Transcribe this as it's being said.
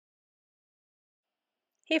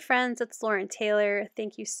Hey friends, it's Lauren Taylor.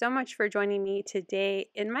 Thank you so much for joining me today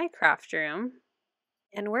in my craft room.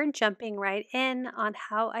 And we're jumping right in on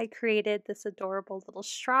how I created this adorable little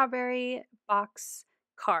strawberry box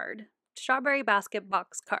card. Strawberry basket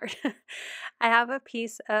box card. I have a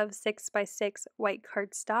piece of 6x6 white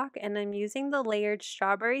cardstock and I'm using the layered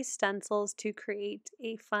strawberry stencils to create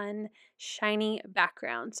a fun shiny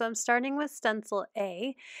background. So I'm starting with stencil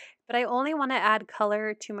A, but I only want to add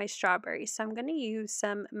color to my strawberry. So I'm going to use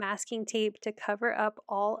some masking tape to cover up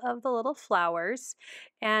all of the little flowers.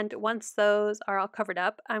 And once those are all covered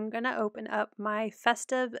up, I'm going to open up my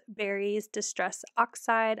Festive Berries Distress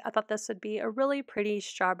Oxide. I thought this would be a really pretty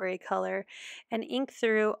strawberry color, and ink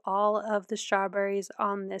through all of the strawberries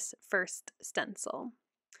on this first stencil.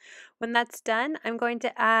 When that's done, I'm going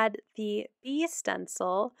to add the bee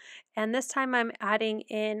stencil, and this time I'm adding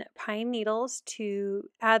in pine needles to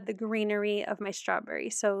add the greenery of my strawberry,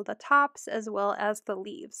 so the tops as well as the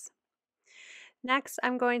leaves. Next,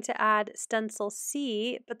 I'm going to add stencil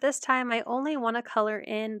C, but this time I only want to color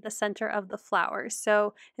in the center of the flower.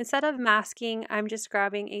 So instead of masking, I'm just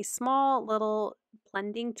grabbing a small little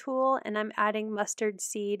blending tool and I'm adding mustard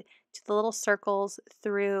seed to the little circles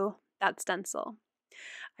through that stencil.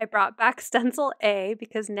 I brought back stencil A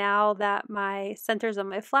because now that my centers of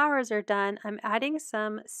my flowers are done, I'm adding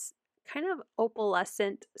some kind of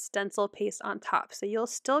opalescent stencil paste on top. So you'll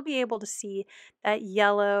still be able to see that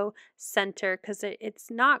yellow center because it's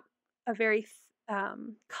not a very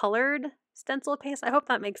colored stencil paste. I hope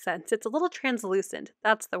that makes sense. It's a little translucent.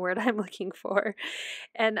 That's the word I'm looking for.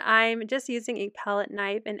 And I'm just using a palette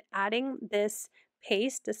knife and adding this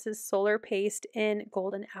paste. This is solar paste in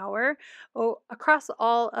Golden Hour across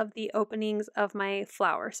all of the openings of my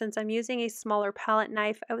flower. Since I'm using a smaller palette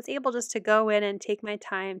knife, I was able just to go in and take my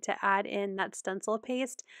time to add in that stencil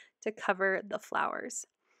paste to cover the flowers.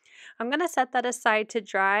 I'm going to set that aside to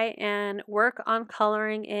dry and work on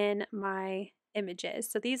coloring in my images.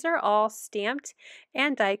 So these are all stamped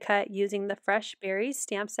and die cut using the Fresh Berries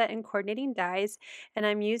stamp set and coordinating dies, and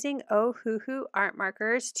I'm using Ohuhu art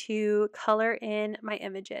markers to color in my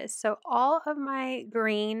images. So all of my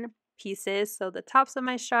green pieces, so the tops of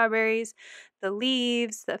my strawberries, the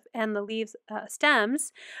leaves, and the leaves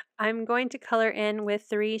stems, I'm going to color in with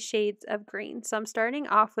 3 shades of green. So I'm starting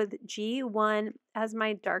off with G1 as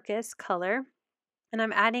my darkest color, and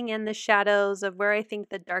I'm adding in the shadows of where I think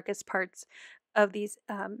the darkest parts of these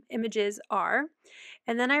images are.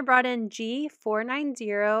 And then I brought in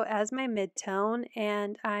G490 as my midtone,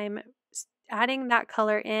 and I'm adding that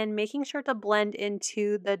color in, making sure to blend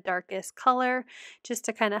into the darkest color just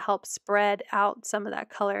to kind of help spread out some of that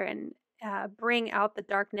color and bring out the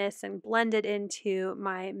darkness and blend it into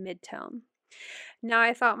my midtone. Now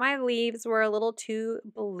I thought my leaves were a little too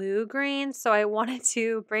blue-green, so I wanted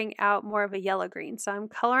to bring out more of a yellow-green. So I'm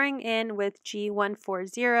coloring in with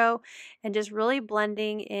G140 and just really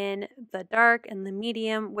blending in the dark and the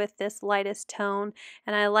medium with this lightest tone.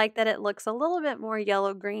 And I like that it looks a little bit more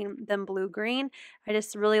yellow-green than blue-green. I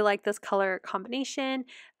just really like this color combination.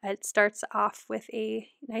 It starts off with a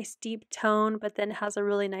nice deep tone, but then has a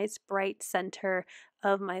really nice bright center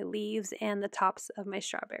of my leaves and the tops of my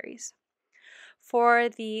strawberries. For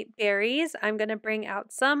the berries, I'm going to bring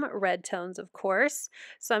out some red tones, of course.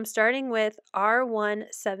 So I'm starting with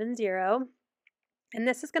R170, and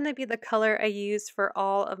this is going to be the color I use for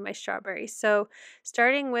all of my strawberries. So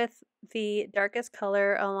starting with the darkest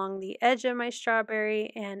color along the edge of my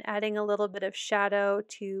strawberry and adding a little bit of shadow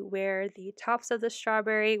to where the tops of the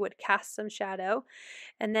strawberry would cast some shadow,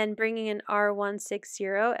 and then bringing in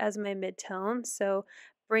R160 as my midtone. So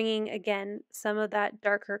bringing again some of that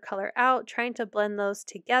darker color out, trying to blend those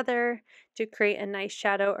together to create a nice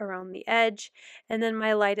shadow around the edge. And then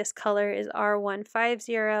my lightest color is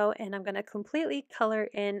R150, and I'm going to completely color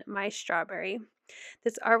in my strawberry.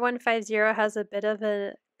 This R150 has a bit of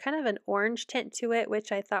a kind of an orange tint to it,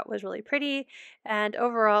 which I thought was really pretty, and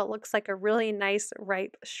overall it looks like a really nice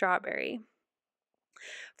ripe strawberry.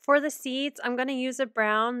 For the seeds, I'm going to use a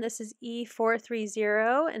brown. This is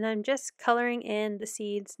E430, and I'm just coloring in the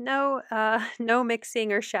seeds. No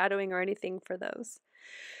mixing or shadowing or anything for those.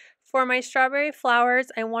 For my strawberry flowers,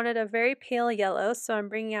 I wanted a very pale yellow, so I'm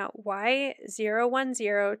bringing out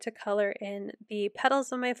Y010 to color in the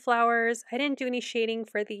petals of my flowers. I didn't do any shading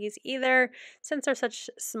for these either, since they're such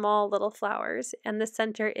small little flowers, and the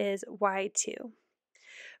center is Y2.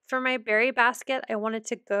 For my berry basket, I wanted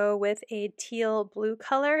to go with a teal blue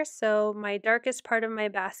color, so my darkest part of my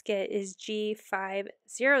basket is G500.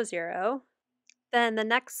 Then the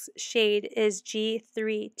next shade is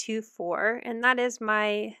G324, and that is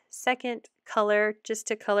my second color just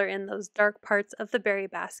to color in those dark parts of the berry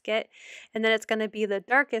basket. And then it's going to be the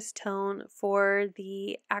darkest tone for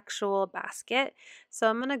the actual basket. So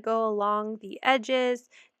I'm going to go along the edges,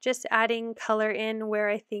 just adding color in where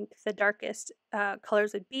I think the darkest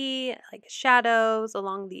colors would be, like shadows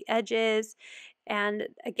along the edges. And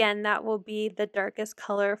again, that will be the darkest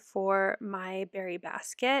color for my berry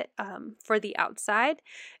basket for the outside.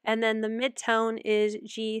 And then the mid-tone is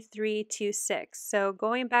G326. So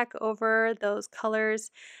going back over those colors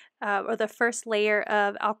or the first layer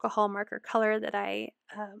of alcohol marker color that I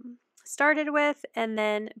started with, and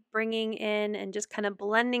then bringing in and just kind of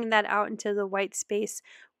blending that out into the white space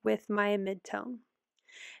with my mid-tone.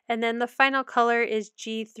 And then the final color is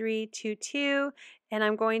G322, and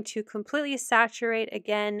I'm going to completely saturate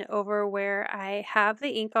again over where I have the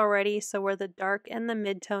ink already, so where the dark and the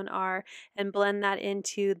mid-tone are, and blend that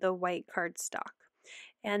into the white cardstock.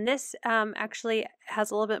 And this actually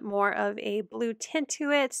has a little bit more of a blue tint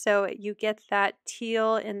to it, so you get that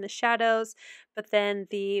teal in the shadows, but then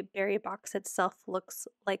the berry box itself looks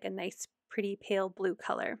like a nice pretty pale blue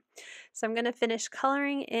color. So I'm going to finish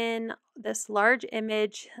coloring in this large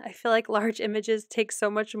image. I feel like large images take so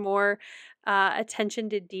much more attention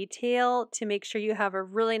to detail to make sure you have a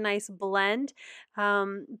really nice blend,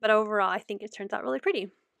 but overall I think it turns out really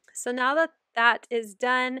pretty. So now that that is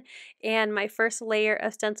done and my first layer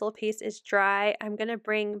of stencil paste is dry, I'm going to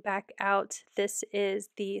bring back out, this is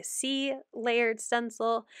the C layered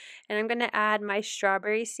stencil, and I'm going to add my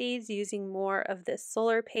strawberry seeds using more of this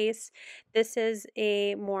solar paste. This is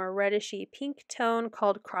a more reddishy pink tone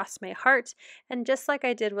called Cross My Heart, and just like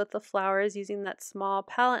I did with the flowers using that small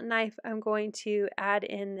palette knife, I'm going to add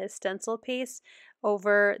in this stencil paste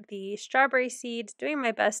over the strawberry seeds, doing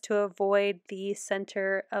my best to avoid the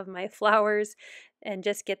center of my flowers and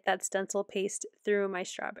just get that stencil paste through my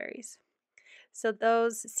strawberries. So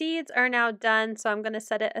those seeds are now done, so I'm going to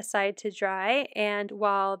set it aside to dry, and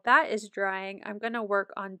while that is drying, I'm going to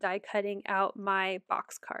work on die cutting out my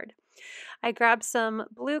box card. I grabbed some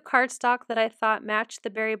blue cardstock that I thought matched the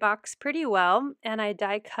berry box pretty well, and I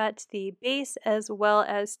die cut the base as well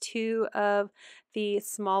as two of the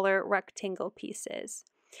smaller rectangle pieces.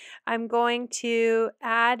 I'm going to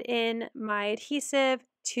add in my adhesive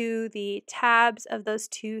to the tabs of those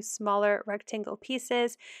two smaller rectangle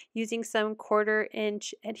pieces using some 1/4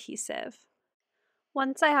 inch adhesive.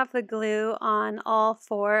 Once I have the glue on all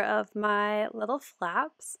four of my little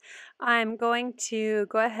flaps, I'm going to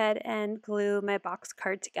go ahead and glue my box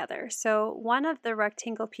card together. So one of the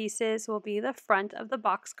rectangle pieces will be the front of the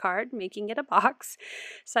box card, making it a box.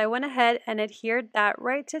 So I went ahead and adhered that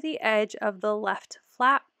right to the edge of the left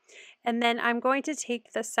flap. And then I'm going to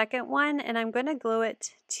take the second one and I'm going to glue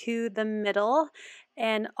it to the middle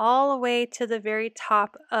and all the way to the very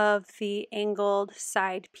top of the angled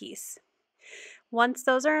side piece. Once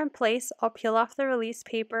those are in place, I'll peel off the release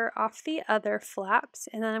paper off the other flaps,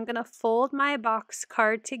 and then I'm going to fold my box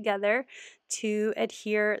card together to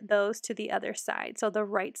adhere those to the other side, so the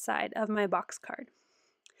right side of my box card.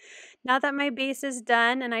 Now that my base is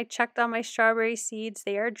done and I checked on my strawberry seeds,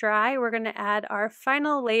 they are dry, we're going to add our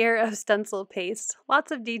final layer of stencil paste.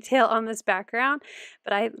 Lots of detail on this background,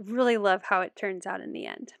 but I really love how it turns out in the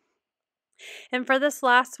end. And for this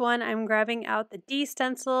last one, I'm grabbing out the D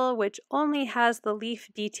stencil, which only has the leaf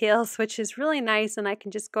details, which is really nice, and I can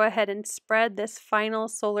just go ahead and spread this final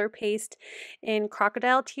solar paste in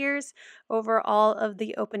crocodile tears over all of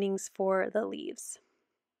the openings for the leaves.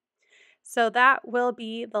 So that will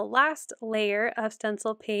be the last layer of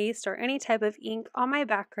stencil paste or any type of ink on my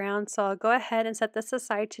background. So I'll go ahead and set this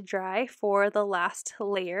aside to dry for the last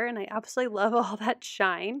layer, and I absolutely love all that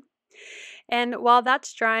shine. And while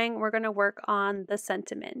that's drying, we're going to work on the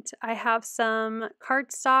sentiment. I have some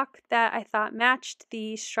cardstock that I thought matched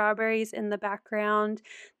the strawberries in the background,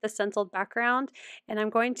 the stenciled background, and I'm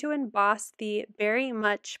going to emboss the very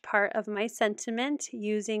much part of my sentiment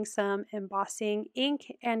using some embossing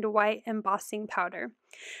ink and white embossing powder.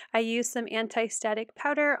 I used some anti-static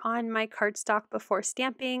powder on my cardstock before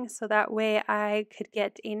stamping, so that way I could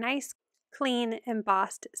get a nice clean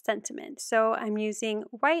embossed sentiment. So I'm using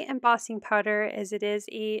white embossing powder as it is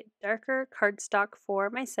a darker cardstock for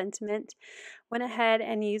my sentiment. Went ahead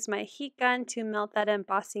and used my heat gun to melt that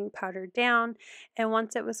embossing powder down, and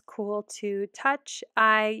once it was cool to touch,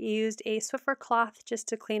 I used a Swiffer cloth just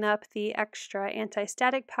to clean up the extra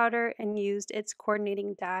anti-static powder and used its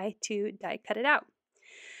coordinating die to die cut it out.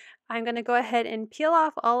 I'm going to go ahead and peel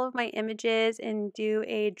off all of my images and do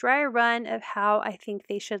a dry run of how I think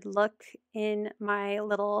they should look in my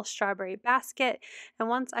little strawberry basket. And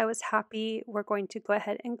once I was happy, we're going to go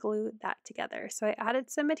ahead and glue that together. So I added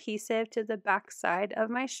some adhesive to the back side of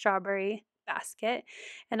my strawberry basket,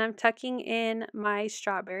 and I'm tucking in my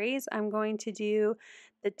strawberries. I'm going to do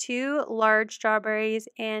the 2 large strawberries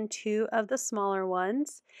and 2 of the smaller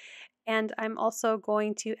ones. And I'm also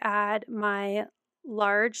going to add my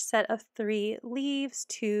large set of 3 leaves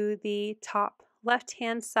to the top left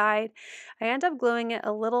hand side. I end up gluing it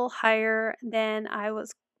a little higher than I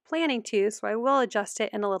was planning to, so I will adjust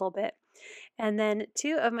it in a little bit. And then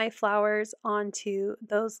 2 of my flowers onto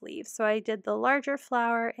those leaves. So I did the larger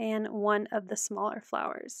flower and 1 of the smaller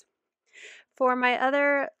flowers. For my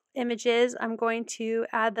other images, I'm going to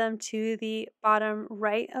add them to the bottom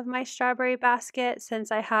right of my strawberry basket.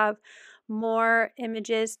 Since I have more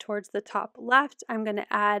images towards the top left, I'm going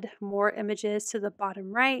to add more images to the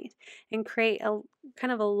bottom right and create a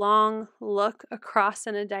kind of a long look across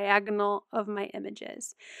in a diagonal of my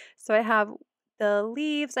images. So I have the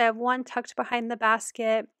leaves, I have 1 tucked behind the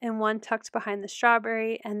basket and 1 tucked behind the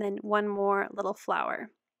strawberry, and then 1 more little flower.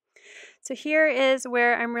 So here is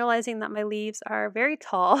where I'm realizing that my leaves are very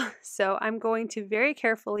tall, so I'm going to very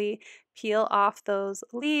carefully peel off those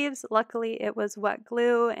leaves. Luckily it was wet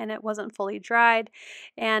glue and it wasn't fully dried,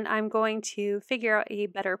 and I'm going to figure out a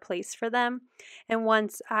better place for them. And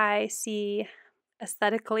once I see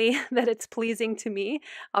aesthetically that it's pleasing to me,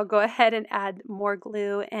 I'll go ahead and add more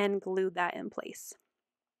glue and glue that in place.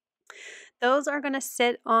 Those are going to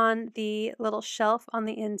sit on the little shelf on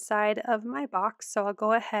the inside of my box, so I'll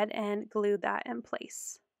go ahead and glue that in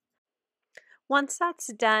place. Once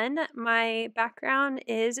that's done, my background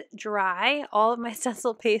is dry. All of my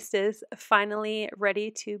stencil paste is finally ready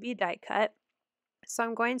to be die cut. So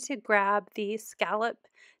I'm going to grab the Scallop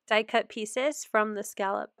die cut pieces from the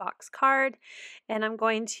Scallop box card, and I'm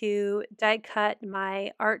going to die cut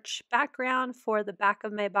my arch background for the back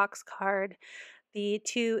of my box card, the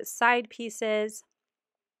 2 side pieces,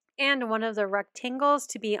 and 1 of the rectangles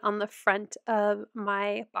to be on the front of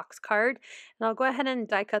my box card. And I'll go ahead and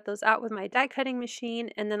die cut those out with my die cutting machine,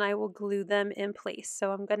 and then I will glue them in place.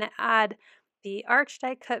 So I'm going to add the arch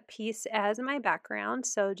die cut piece as my background.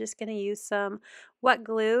 So just going to use some wet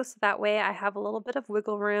glue so that way I have a little bit of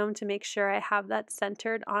wiggle room to make sure I have that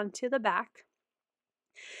centered onto the back.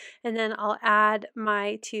 And then I'll add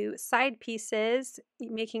my 2 side pieces,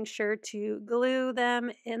 making sure to glue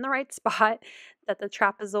them in the right spot, that the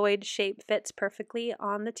trapezoid shape fits perfectly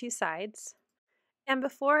on the 2 sides. And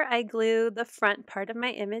before I glue the front part of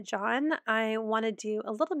my image on, I want to do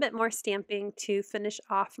a little bit more stamping to finish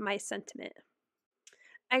off my sentiment.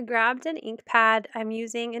 I grabbed an ink pad. I'm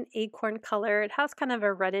using an Acorn color. It has kind of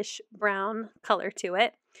a reddish brown color to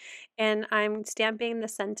it. And I'm stamping the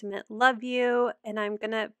sentiment "Love You," and I'm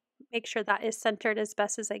going to make sure that is centered as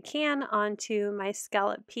best as I can onto my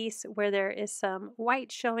scallop piece where there is some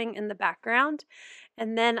white showing in the background.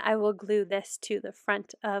 And then I will glue this to the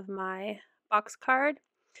front of my box card.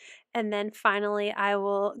 And then finally I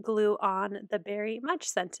will glue on the "Very Much"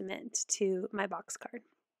 sentiment to my box card.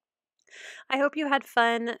 I hope you had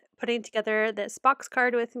fun putting together this box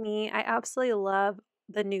card with me. I absolutely love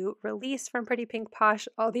the new release from Pretty Pink Posh.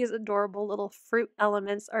 All these adorable little fruit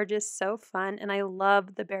elements are just so fun, and I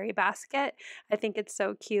love the berry basket. I think it's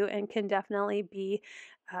so cute and can definitely be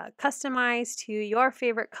customized to your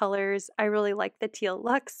favorite colors. I really like the teal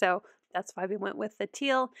look, so that's why we went with the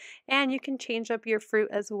teal. And you can change up your fruit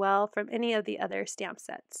as well from any of the other stamp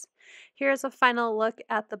sets. Here's a final look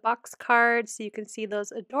at the box card so you can see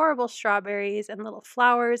those adorable strawberries and little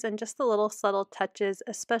flowers and just the little subtle touches,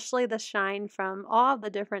 especially the shine from all the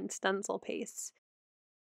different stencil pastes.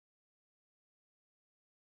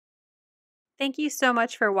 Thank you so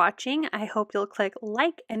much for watching. I hope you'll click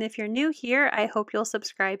like, and if you're new here, I hope you'll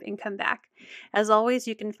subscribe and come back. As always,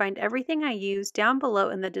 you can find everything I use down below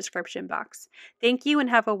in the description box. Thank you and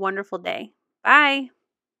have a wonderful day. Bye!